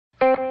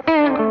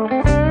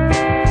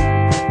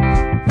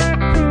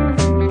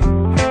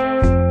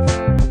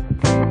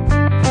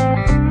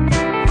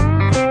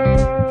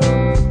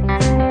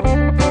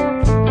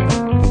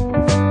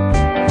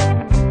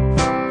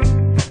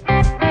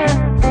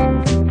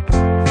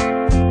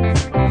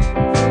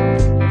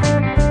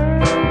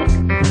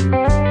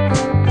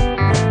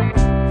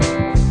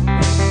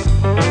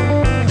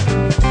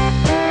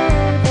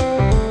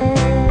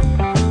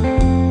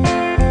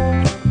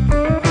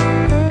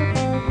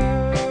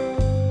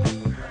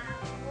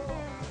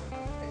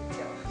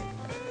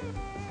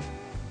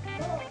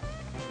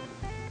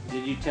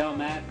tell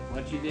Matt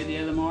what you did the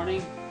other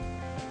morning?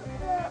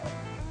 Oh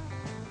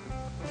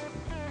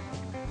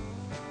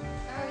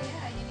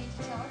yeah, you need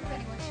to tell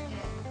everybody what you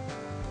did.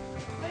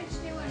 What did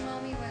you do when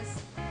Mommy was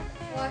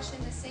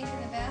washing the sink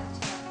in the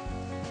bathtub?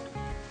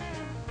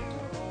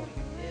 Oh,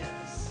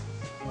 yes.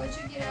 What'd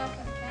you get off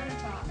of the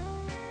countertop?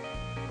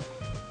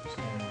 She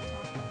didn't want to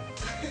talk about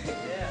it.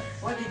 Yes.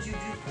 What did you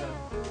do, Phil?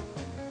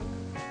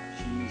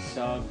 She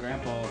saw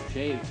Grandpa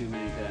shave too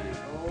many times.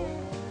 Oh.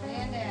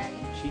 And Daddy.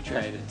 She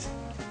tried it.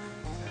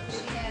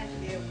 She had.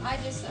 I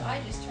just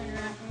turned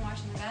around from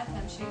washing the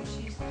bathtub. She had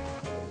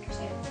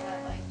flat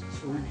like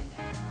just running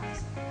down. I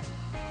was like,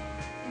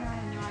 you know, I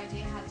had no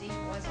idea how deep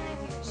it was or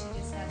anything, but she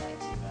just had like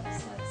two little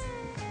slits.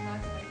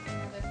 Luckily, you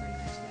know, they're pretty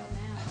much healed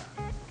now.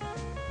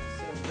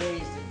 So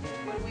raised it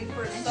when we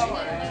first And saw she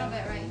did a her. little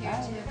bit right here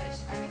too, but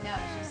I mean that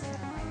was just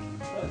kind of like.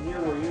 What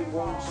year were you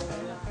born,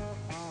 Sonia?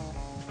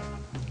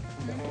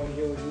 What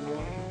year were you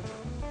born?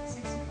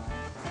 65.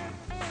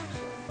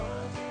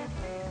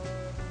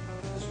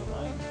 That's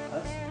when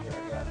that's the year I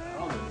got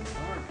out of the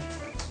army.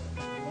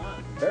 Not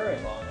very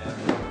long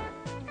after.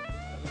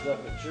 I was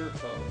up at your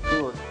phone. You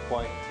were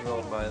quite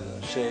thrilled by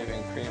the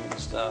shaving cream and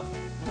stuff.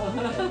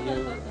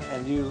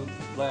 and you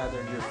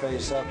lathered your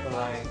face up, and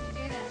I.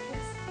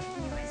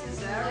 Is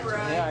that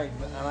right? Yeah,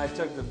 and I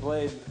took the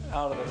blade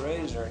out of the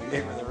razor and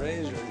gave her the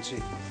razor, and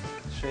she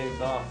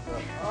shaved off the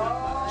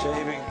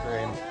shaving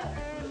cream.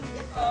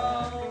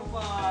 Oh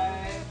my.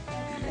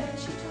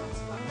 She talks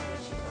about what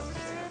she does.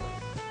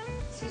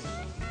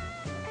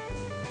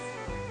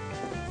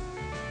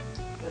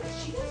 But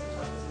she doesn't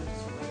talk as much as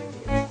her mother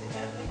did. They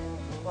had like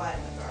quiet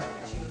in the car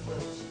when she was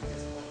little. She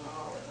just went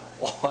all the time.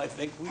 Well, I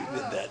think we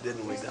did that,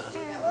 didn't we, Don?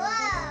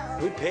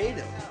 We paid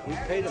him. We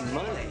paid him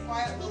money.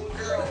 Quiet little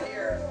girl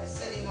here is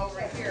sitting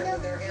over here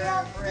with her hair in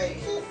a braid.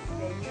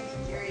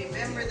 You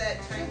remember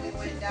that time we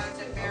went down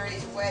to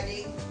Mary's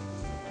wedding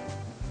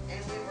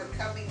and we were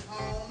coming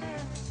home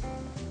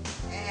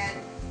and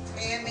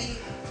Tammy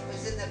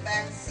was in the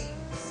back seat.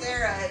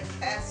 Sarah had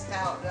passed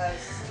out,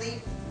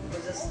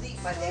 was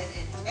asleep by then,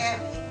 and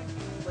Tammy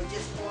was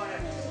just going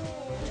and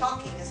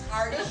talking as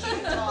hard as she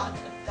could talk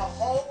the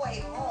whole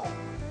way home.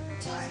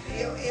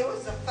 It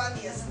was the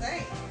funniest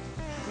thing.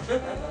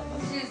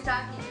 She was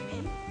talking to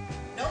me.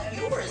 No,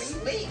 you were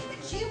asleep,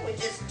 and she would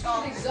just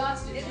talk.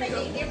 Exhausted. Didn't make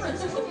any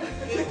difference who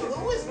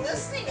was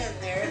listening in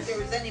there, if there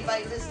was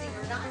anybody listening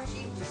or not.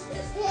 She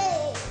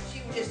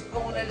was just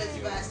going it as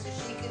fast as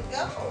she could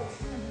go.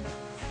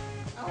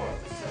 Oh,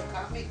 it was so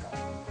comical.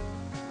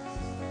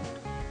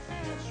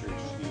 That's your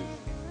excuse.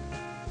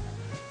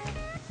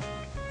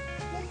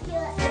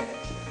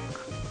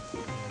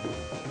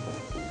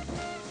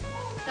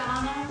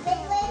 Donna?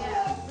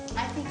 Yeah. I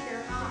think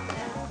they're hot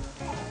now.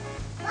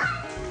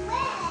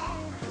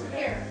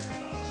 Here.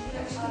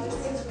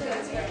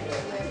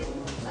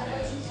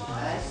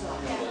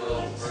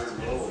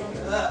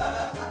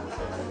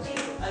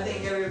 I think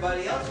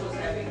everybody else was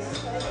having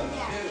some too.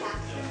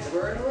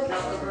 Vern was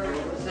not the Vern. It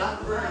was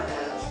not Vern.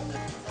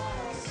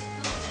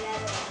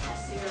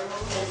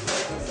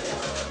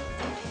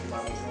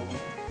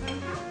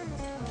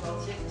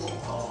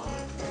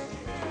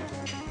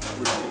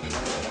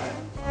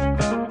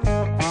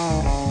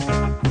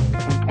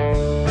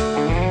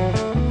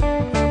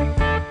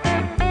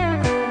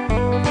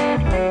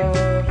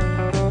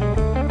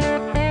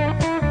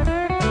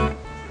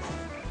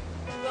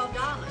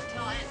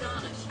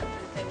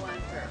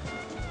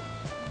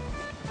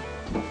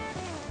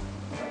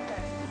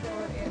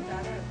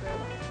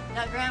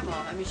 Not Grandma.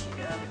 I mean,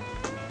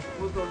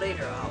 we'll go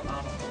later. I'll.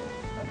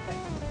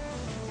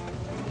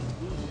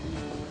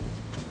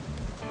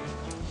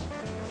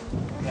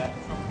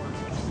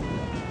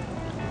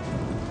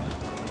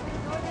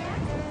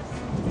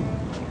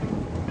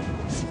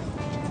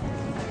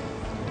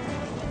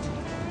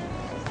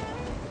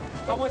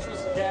 How much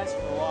was the gas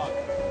for the log?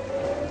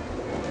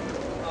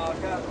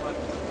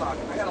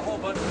 I got a whole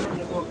bunch of them.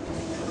 Look,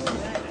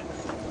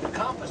 the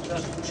compass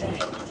doesn't change.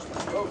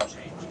 The road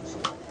changes.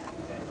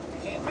 Okay? You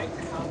can't make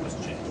the compass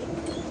change.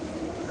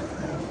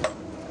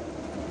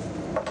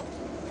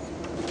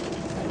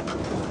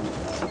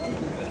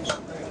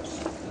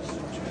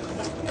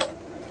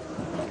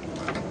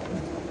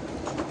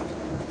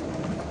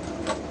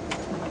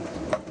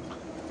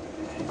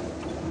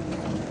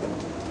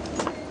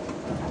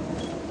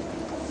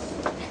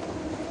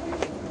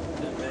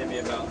 Maybe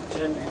about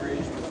 10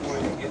 degrees before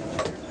you get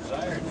to your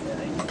desired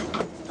fitting.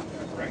 Start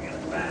bringing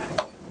it back.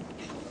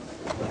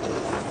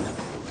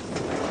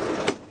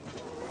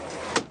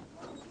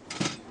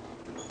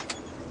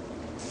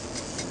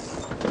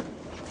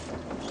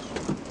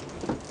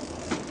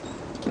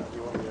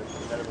 You want me to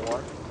get it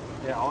water?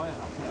 Yeah,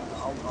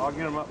 I'll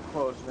get them up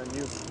close, and then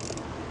you.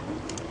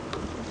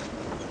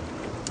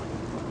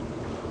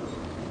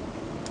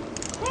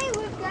 Hey,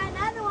 we've got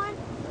another one.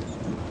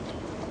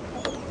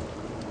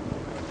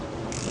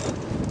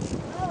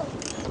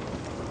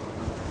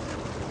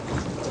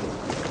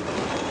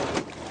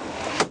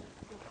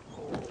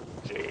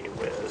 Gee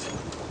whiz.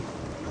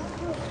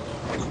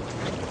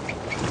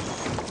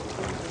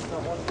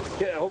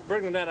 Yeah,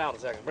 bring the net out a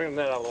second. Bring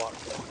the net out of the water.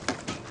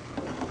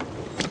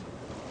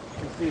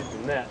 Let's see the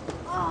net.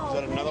 Oh, Is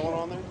that another one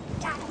on there?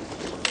 got it.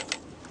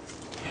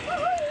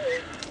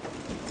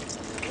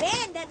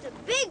 Man, that's a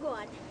big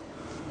one.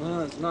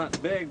 Well, it's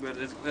not big, but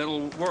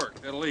it'll work.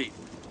 It'll eat.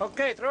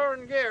 Okay, throw her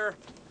in gear.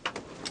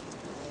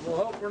 We'll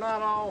hope we're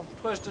not all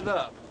twisted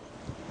up.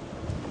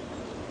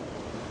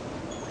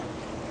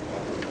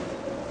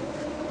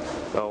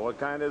 So what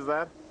kind is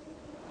that?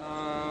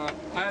 I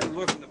had to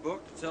look in the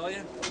book to tell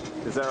you.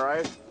 Is that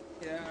right?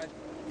 Yeah.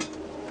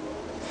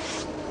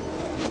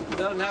 It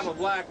doesn't have a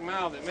black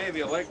mouth. It may be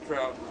a lake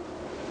trout.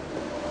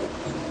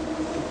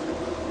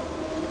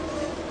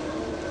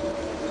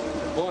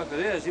 Boy, if it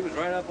is, he was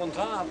right up on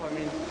top. I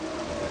mean.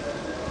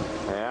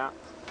 Yeah.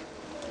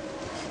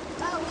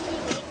 Oh,